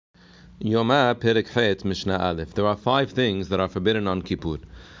Yoma Perek Het Mishnah Aleph. There are 5 things that are forbidden on Kippur.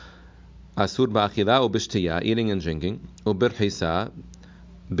 Asur ba'achila u'b'shtiyah, eating and drinking. U'birhisa,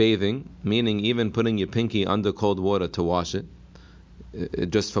 bathing, meaning even putting your pinky under cold water to wash it,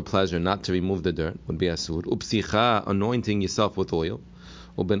 just for pleasure, not to remove the dirt, would be asur. Upsicha, anointing yourself with oil.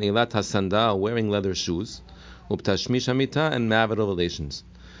 U'benilat hasandal, wearing leather shoes. Uptashmish hamita, and marital relations.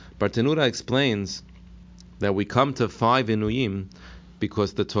 Bartenura explains that we come to 5 inuyim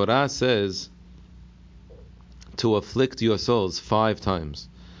because the Torah says to afflict your souls 5 times.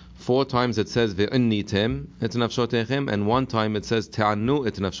 4 times it says ve'innitem et nafshotechem, and 1 time it says te'anu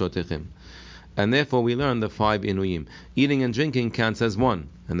et nafshotechem. And therefore we learn the 5 inuyim. Eating and drinking counts as 1,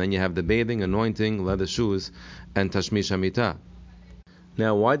 and then you have the bathing, anointing, leather shoes, and tashmish hamita.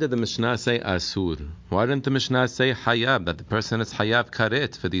 Now, why did the Mishnah say asur? Why didn't the Mishnah say hayab, that the person is hayab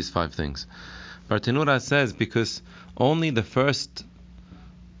karet for these 5 things? Bartenura says because only the first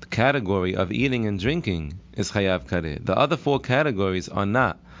category of eating and drinking is chayav kareh. The other 4 categories are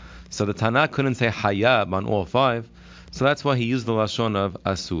not. So the Tana couldn't say hayab on all 5, so that's why he used the lashon of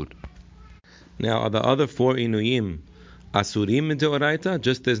asur. Now, are the other 4 inuyim asurim midoraita,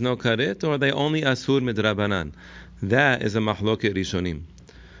 just there's no karet, or are they only asur midrabanan? That is a mahloket rishonim.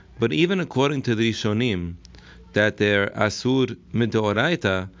 But even according to the rishonim, that they're asur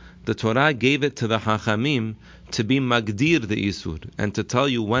midoraita, the Torah gave it to the Hachamim to be magdir the isur, and to tell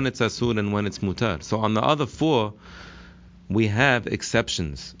you when it's asur and when it's mutar. So on the other 4, we have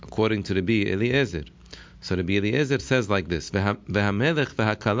exceptions, according to Rabbi Eliezer. So Rabbi Eliezer says like this: V'hamelech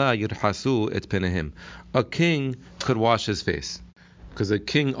v'hakala yirhasu et penehim. A king could wash his face, because a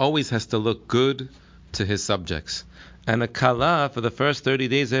king always has to look good to his subjects. And a kala, for the first 30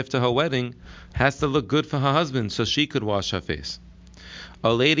 days after her wedding, has to look good for her husband, so she could wash her face.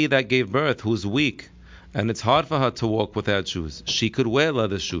 A lady that gave birth who's weak, and it's hard for her to walk without shoes, she could wear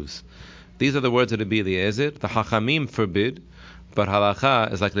leather shoes. These are the words of Rabbi Eliezer. The Hachamim forbid, but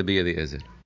halacha is like Rabbi Eliezer.